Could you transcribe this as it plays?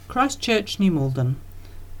Christchurch, New Malden,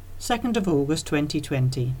 2nd of August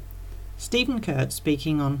 2020. Stephen Kurt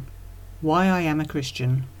speaking on Why I Am a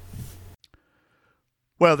Christian.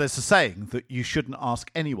 Well, there's a saying that you shouldn't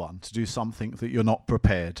ask anyone to do something that you're not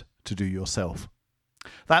prepared to do yourself.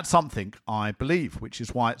 That's something I believe, which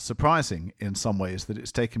is why it's surprising in some ways that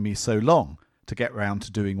it's taken me so long to get round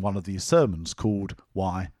to doing one of these sermons called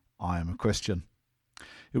Why I Am a Christian.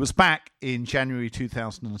 It was back in January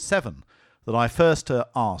 2007 that I first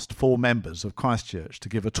asked 4 members of Christchurch to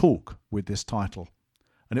give a talk with this title.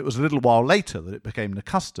 And it was a little while later that it became the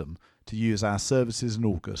custom to use our services in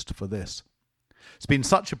August for this. It's been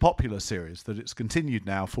such a popular series that it's continued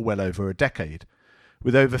now for well over a decade,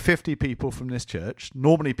 with over 50 people from this church,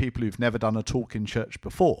 normally people who've never done a talk in church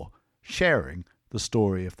before, sharing the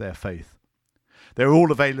story of their faith. They're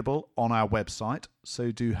all available on our website,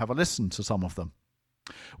 so do have a listen to some of them.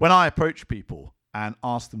 When I approach people and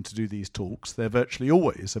ask them to do these talks, they're virtually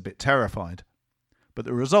always a bit terrified. But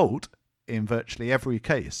the result, in virtually every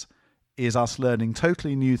case, is us learning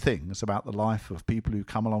totally new things about the life of people who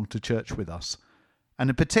come along to church with us, and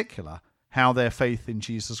in particular, how their faith in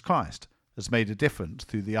Jesus Christ has made a difference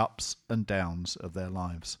through the ups and downs of their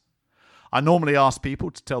lives. I normally ask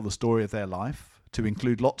people to tell the story of their life, to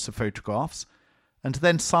include lots of photographs, and to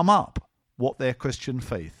then sum up what their Christian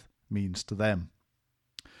faith means to them.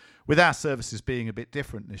 With our services being a bit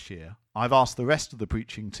different this year, I've asked the rest of the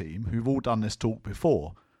preaching team, who've all done this talk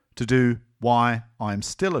before, to do Why I'm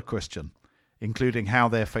Still a Christian, including how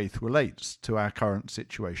their faith relates to our current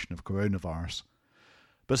situation of coronavirus.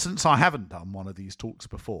 But since I haven't done one of these talks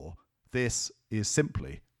before, this is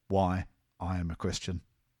simply Why I Am a Christian.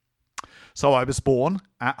 So I was born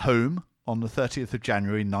at home on the 30th of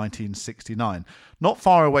January 1969, not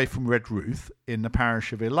far away from Redruth in the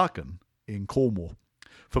parish of Iluggan in Cornwall.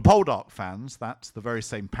 For Poldark fans, that's the very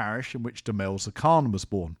same parish in which Demelza Khan was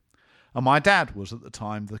born, and my dad was at the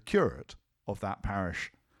time the curate of that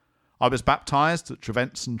parish. I was baptised at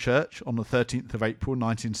Trevenson Church on the 13th of April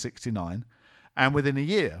 1969, and within a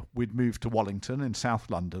year we'd moved to Wallington in South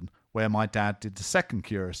London, where my dad did the second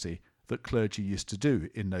curacy that clergy used to do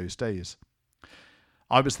in those days.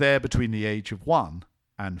 I was there between the age of 1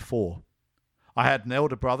 and 4. I had an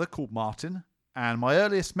elder brother called Martin, and my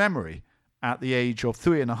earliest memory at the age of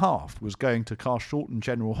 3.5 was going to Carshalton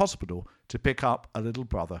General Hospital to pick up a little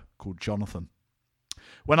brother called Jonathan.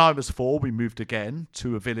 When I was 4, we moved again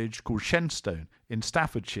to a village called Shenstone in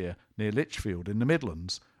Staffordshire near Lichfield in the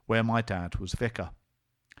Midlands, where my dad was vicar.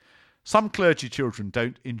 Some clergy children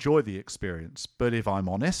don't enjoy the experience, but if I'm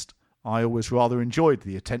honest, I always rather enjoyed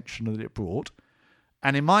the attention that it brought,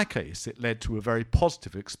 and in my case it led to a very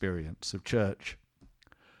positive experience of church.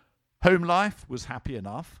 Home life was happy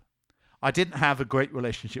enough. I didn't have a great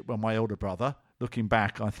relationship with my older brother. Looking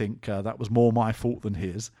back, I think that was more my fault than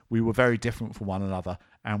his. We were very different from one another,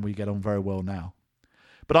 and we get on very well now.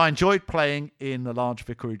 But I enjoyed playing in the large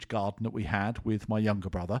vicarage garden that we had with my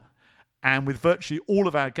younger brother, and with virtually all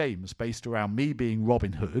of our games based around me being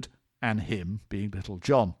Robin Hood and him being Little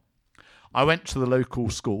John. I went to the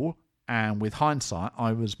local school, and with hindsight,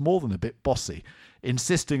 I was more than a bit bossy,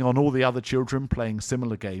 insisting on all the other children playing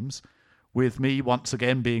similar games, with me once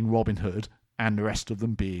again being Robin Hood and the rest of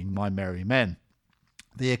them being my merry men.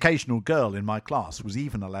 The occasional girl in my class was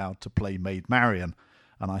even allowed to play Maid Marian,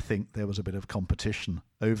 and I think there was a bit of competition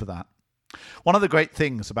over that. One of the great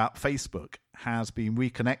things about Facebook has been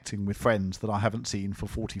reconnecting with friends that I haven't seen for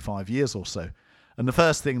 45 years or so, and the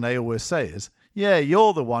first thing they always say is, "Yeah,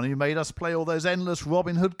 you're the one who made us play all those endless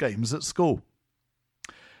Robin Hood games at school."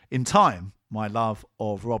 In time, my love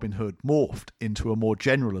of Robin Hood morphed into a more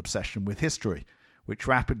general obsession with history, which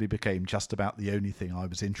rapidly became just about the only thing I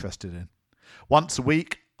was interested in. Once a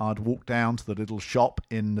week, I'd walk down to the little shop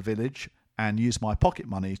in the village and use my pocket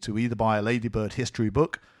money to either buy a Ladybird history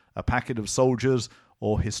book, a packet of soldiers,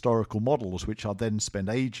 or historical models, which I'd then spend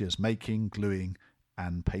ages making, gluing,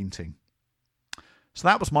 and painting. So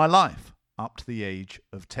that was my life up to the age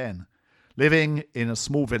of 10. Living in a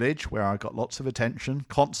small village where I got lots of attention,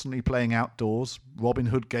 constantly playing outdoors, Robin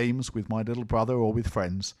Hood games with my little brother or with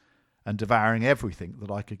friends, and devouring everything that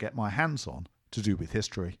I could get my hands on to do with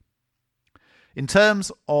history. In terms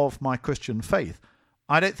of my Christian faith,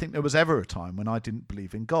 I don't think there was ever a time when I didn't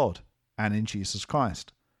believe in God and in Jesus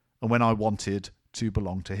Christ, and when I wanted to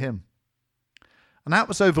belong to him. And that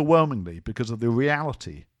was overwhelmingly because of the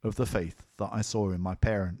reality of the faith that I saw in my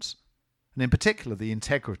parents, and in particular the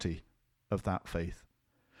integrity of that faith.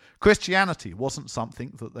 Christianity wasn't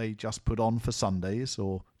something that they just put on for Sundays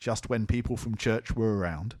or just when people from church were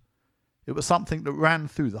around. It was something that ran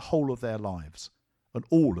through the whole of their lives and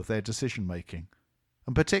all of their decision making,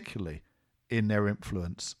 and particularly in their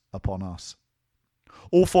influence upon us.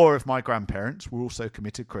 All four of my grandparents were also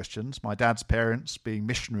committed Christians, my dad's parents being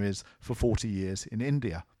missionaries for 40 years in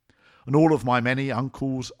India. And all of my many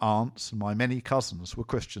uncles, aunts, and my many cousins were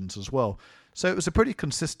Christians as well. So it was a pretty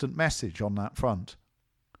consistent message on that front.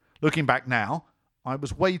 Looking back now, I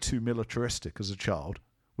was way too militaristic as a child,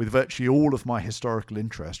 with virtually all of my historical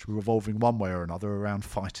interest revolving one way or another around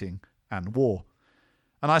fighting and war.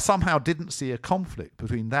 And I somehow didn't see a conflict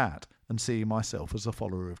between that and seeing myself as a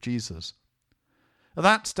follower of Jesus. At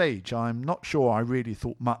that stage, I'm not sure I really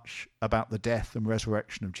thought much about the death and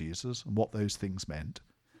resurrection of Jesus and what those things meant.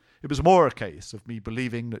 It was more a case of me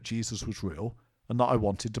believing that Jesus was real and that I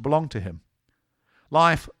wanted to belong to him.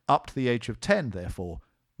 Life up to the age of 10, therefore,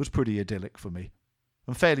 was pretty idyllic for me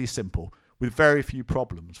and fairly simple, with very few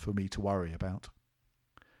problems for me to worry about.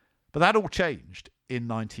 But that all changed in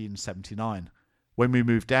 1979, when we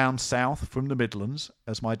moved down south from the Midlands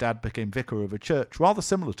as my dad became vicar of a church rather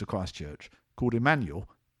similar to Christchurch called Emmanuel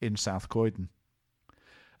in South Croydon.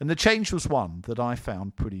 And the change was one that I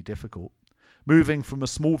found pretty difficult, moving from a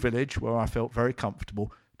small village where I felt very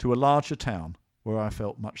comfortable to a larger town where I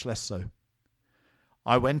felt much less so.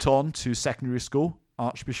 I went on to secondary school,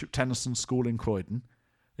 Archbishop Tennyson School in Croydon,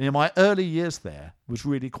 and in my early years there was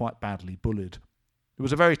really quite badly bullied. It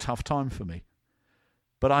was a very tough time for me.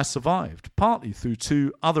 But I survived, partly through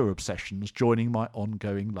two other obsessions joining my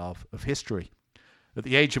ongoing love of history. At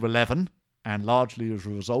the age of 11, and largely as a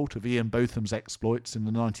result of Ian Botham's exploits in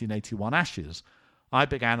the 1981 Ashes, I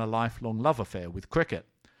began a lifelong love affair with cricket,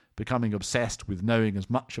 becoming obsessed with knowing as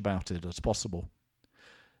much about it as possible.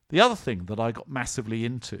 The other thing that I got massively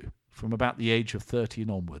into from about the age of 13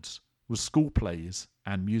 onwards was school plays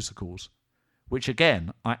and musicals, which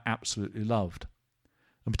again I absolutely loved.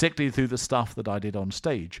 And particularly through the stuff that I did on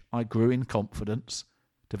stage, I grew in confidence,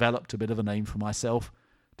 developed a bit of a name for myself,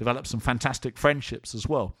 developed some fantastic friendships as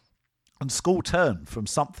well. And school turned from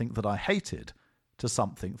something that I hated to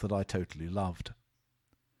something that I totally loved.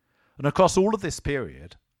 And across all of this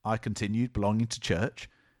period, I continued belonging to church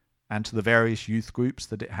and to the various youth groups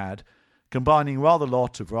that it had, combining rather a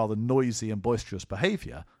lot of rather noisy and boisterous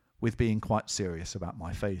behaviour with being quite serious about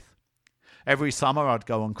my faith. Every summer I'd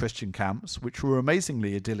go on Christian camps, which were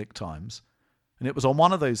amazingly idyllic times, and it was on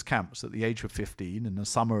one of those camps at the age of 15 in the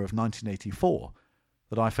summer of 1984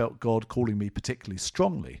 that I felt God calling me particularly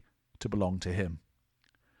strongly to belong to him.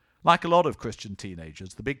 Like a lot of Christian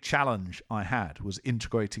teenagers, the big challenge I had was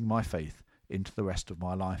integrating my faith into the rest of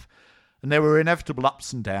my life, and there were inevitable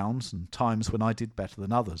ups and downs and times when I did better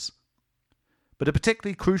than others. But a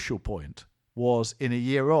particularly crucial point was in a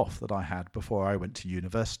year off that I had before I went to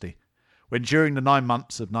university, when during the 9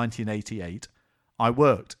 months of 1988 I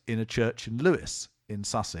worked in a church in Lewes in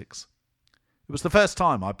Sussex. It was the first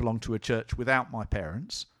time I belonged to a church without my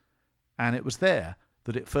parents, and it was there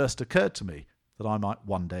that it first occurred to me that I might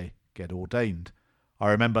one day get ordained.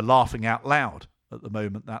 I remember laughing out loud at the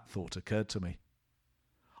moment that thought occurred to me.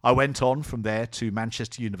 I went on from there to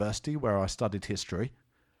Manchester University, where I studied history,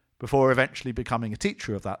 before eventually becoming a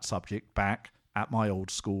teacher of that subject back at my old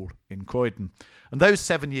school in Croydon. And those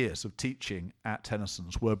 7 years of teaching at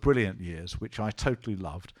Tennyson's were brilliant years, which I totally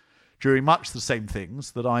loved, during much the same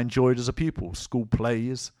things that I enjoyed as a pupil: school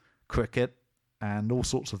plays, cricket, and all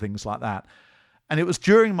sorts of things like that. And it was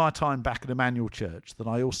during my time back at Emmanuel Church that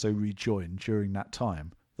I also rejoined during that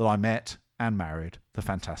time that I met and married the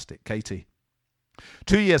fantastic Katie.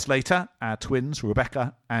 2 years later, our twins,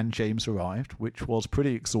 Rebecca and James, arrived, which was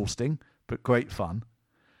pretty exhausting, but great fun.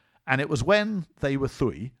 And it was when they were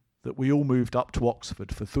 3 that we all moved up to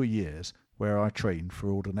Oxford for 3 years, where I trained for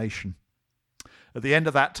ordination. At the end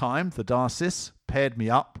of that time, the diocese paired me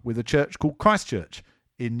up with a church called Christchurch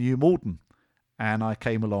in New Malden, and I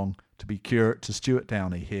came along to be curate to Stuart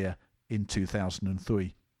Downey here in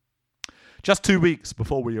 2003. Just 2 weeks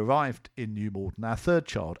before we arrived in New Malden, our third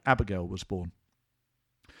child, Abigail, was born.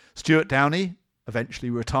 Stuart Downey eventually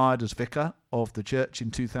retired as vicar of the church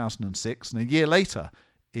in 2006, and a year later,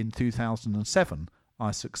 in 2007,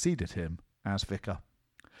 I succeeded him as vicar.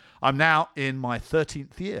 I'm now in my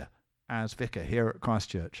 13th year as vicar here at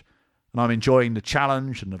Christchurch, and I'm enjoying the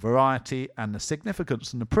challenge and the variety and the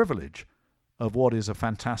significance and the privilege of what is a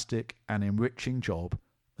fantastic and enriching job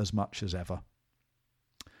as much as ever.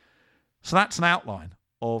 So that's an outline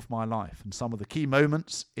of my life and some of the key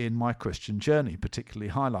moments in my Christian journey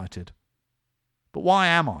particularly highlighted. But why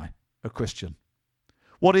am I a Christian?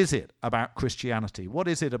 What is it about Christianity? What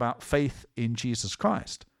is it about faith in Jesus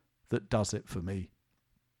Christ that does it for me?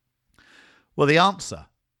 Well, the answer,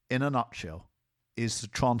 in a nutshell, is the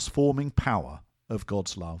transforming power of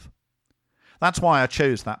God's love. That's why I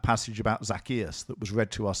chose that passage about Zacchaeus that was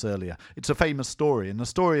read to us earlier. It's a famous story, and the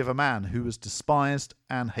story of a man who was despised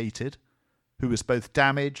and hated, who was both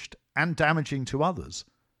damaged and damaging to others,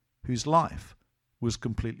 whose life was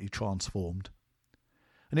completely transformed.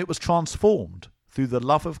 And it was transformed through the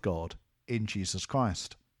love of God in Jesus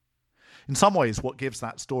Christ. In some ways, what gives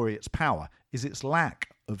that story its power is its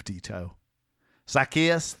lack of detail.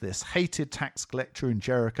 Zacchaeus, this hated tax collector in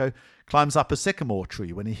Jericho, climbs up a sycamore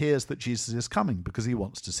tree when he hears that Jesus is coming because he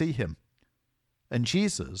wants to see him. And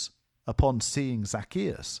Jesus, upon seeing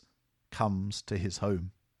Zacchaeus, comes to his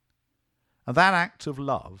home. And that act of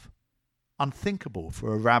love, unthinkable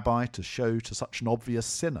for a rabbi to show to such an obvious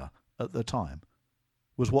sinner at the time,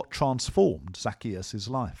 was what transformed Zacchaeus'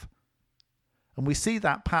 life. And we see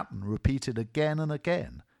that pattern repeated again and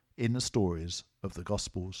again in the stories of the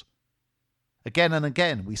Gospels. Again and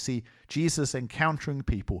again we see Jesus encountering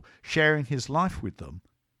people, sharing his life with them,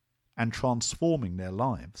 and transforming their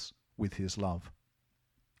lives with his love.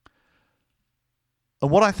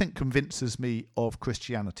 And what I think convinces me of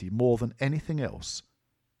Christianity more than anything else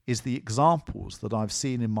is the examples that I've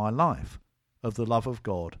seen in my life of the love of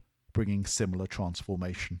God bringing similar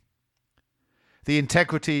transformation. The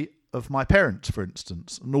integrity of my parents, for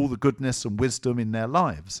instance, and all the goodness and wisdom in their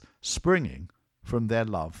lives springing from their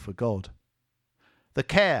love for God. The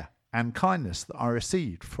care and kindness that I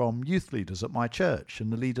received from youth leaders at my church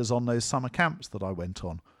and the leaders on those summer camps that I went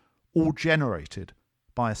on, all generated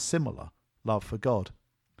by a similar love for God.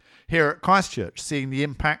 Here at Christchurch, seeing the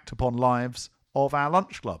impact upon lives of our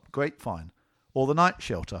lunch club, Grapevine, or the night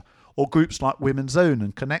shelter, or groups like Women's Own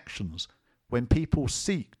and Connections, when people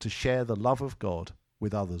seek to share the love of God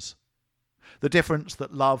with others. The difference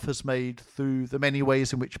that love has made through the many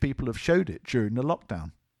ways in which people have showed it during the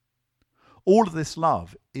lockdown. All of this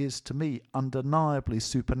love is, to me, undeniably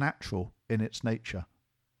supernatural in its nature,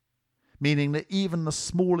 meaning that even the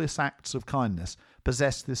smallest acts of kindness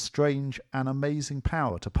possess this strange and amazing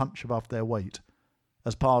power to punch above their weight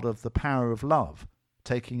as part of the power of love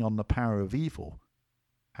taking on the power of evil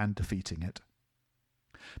and defeating it.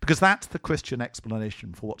 Because that's the Christian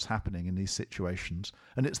explanation for what's happening in these situations,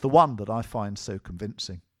 and it's the one that I find so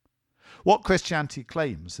convincing. What Christianity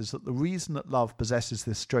claims is that the reason that love possesses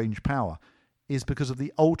this strange power is because of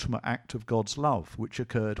the ultimate act of God's love, which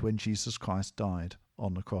occurred when Jesus Christ died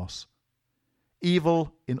on the cross.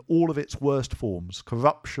 Evil in all of its worst forms,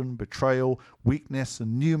 corruption, betrayal, weakness,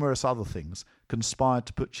 and numerous other things, conspired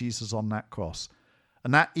to put Jesus on that cross.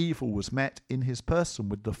 And that evil was met in his person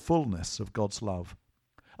with the fullness of God's love,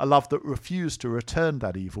 a love that refused to return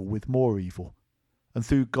that evil with more evil, and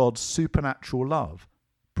through God's supernatural love,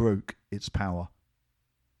 broke its power.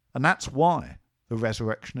 And that's why the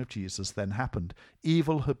resurrection of Jesus then happened.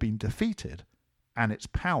 Evil had been defeated, and its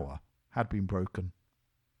power had been broken.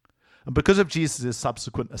 And because of Jesus'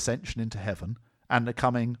 subsequent ascension into heaven and the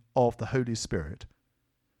coming of the Holy Spirit,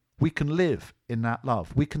 we can live in that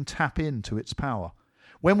love. We can tap into its power.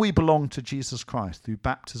 When we belong to Jesus Christ through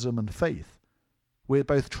baptism and faith, we're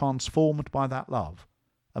both transformed by that love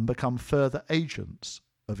and become further agents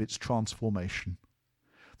of its transformation.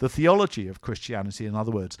 The theology of Christianity, in other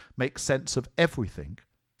words, makes sense of everything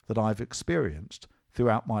that I've experienced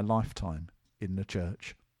throughout my lifetime in the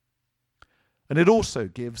church. And it also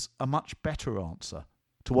gives a much better answer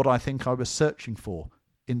to what I think I was searching for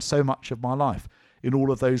in so much of my life, in all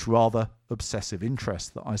of those rather obsessive interests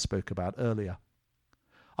that I spoke about earlier.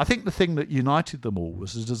 I think the thing that united them all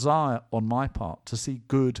was a desire on my part to see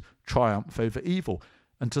good triumph over evil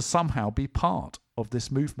and to somehow be part of this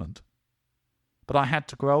movement. But I had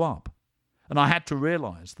to grow up, and I had to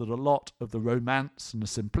realise that a lot of the romance and the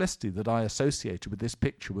simplicity that I associated with this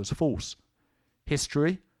picture was false.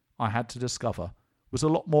 History, I had to discover, was a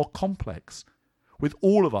lot more complex, with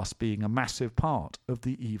all of us being a massive part of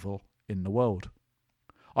the evil in the world.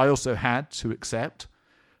 I also had to accept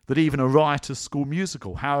that even a riotous school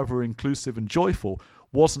musical, however inclusive and joyful,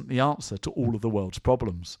 wasn't the answer to all of the world's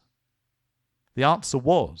problems. The answer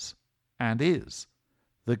was, and is,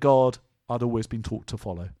 the God I'd always been taught to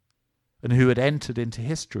follow, and who had entered into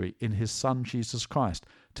history in his Son Jesus Christ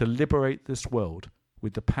to liberate this world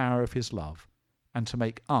with the power of his love and to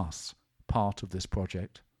make us part of this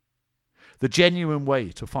project. The genuine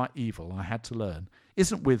way to fight evil, I had to learn,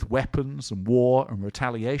 isn't with weapons and war and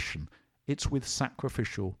retaliation, it's with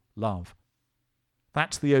sacrificial love.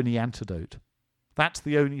 That's the only antidote. That's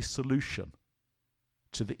the only solution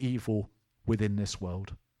to the evil within this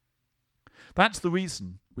world. That's the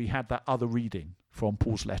reason we had that other reading from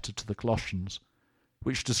Paul's letter to the Colossians,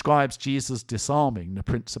 which describes Jesus disarming the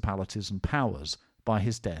principalities and powers by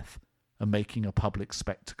his death and making a public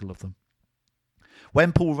spectacle of them.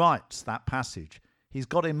 When Paul writes that passage, he's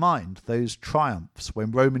got in mind those triumphs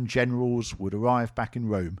when Roman generals would arrive back in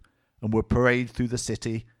Rome and would parade through the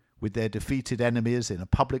city with their defeated enemies in a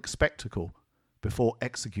public spectacle before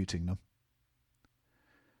executing them.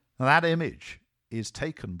 Now, that image is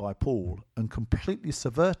taken by Paul and completely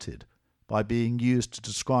subverted by being used to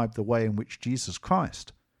describe the way in which Jesus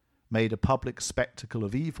Christ made a public spectacle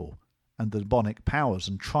of evil and the demonic powers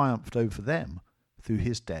and triumphed over them through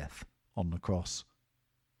his death on the cross.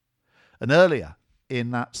 And earlier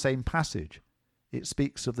in that same passage, it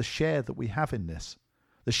speaks of the share that we have in this,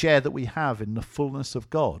 the share that we have in the fullness of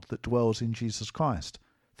God that dwells in Jesus Christ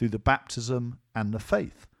through the baptism and the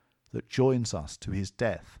faith that joins us to his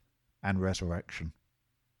death and resurrection.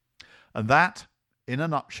 And that, in a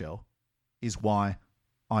nutshell, is why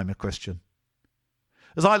I'm a Christian.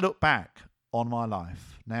 As I look back on my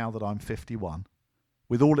life, now that I'm 51,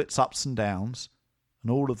 with all its ups and downs,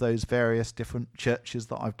 and all of those various different churches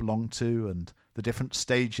that I've belonged to, and the different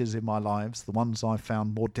stages in my lives, the ones I've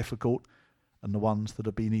found more difficult and the ones that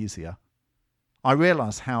have been easier, I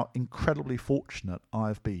realise how incredibly fortunate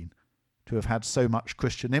I've been to have had so much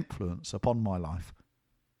Christian influence upon my life.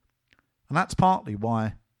 And that's partly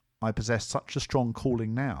why I possess such a strong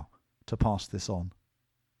calling now to pass this on.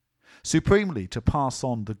 Supremely to pass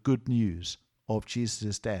on the good news of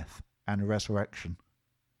Jesus' death and resurrection.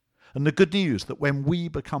 And the good news that when we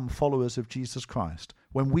become followers of Jesus Christ,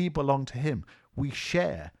 when we belong to him, we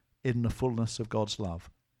share in the fullness of God's love,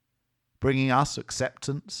 bringing us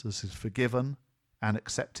acceptance as his forgiven and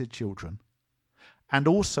accepted children, and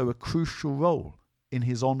also a crucial role in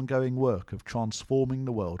his ongoing work of transforming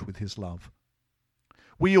the world with his love.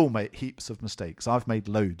 We all make heaps of mistakes. I've made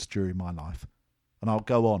loads during my life, and I'll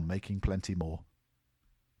go on making plenty more.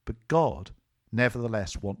 But God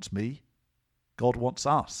nevertheless wants me, God wants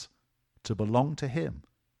us, to belong to him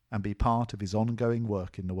and be part of his ongoing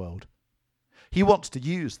work in the world. He wants to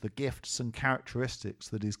use the gifts and characteristics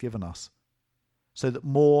that he's given us so that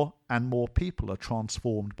more and more people are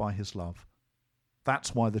transformed by his love.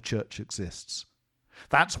 That's why the church exists.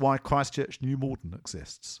 That's why Christchurch New Malden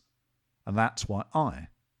exists. And that's why I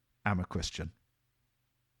am a Christian.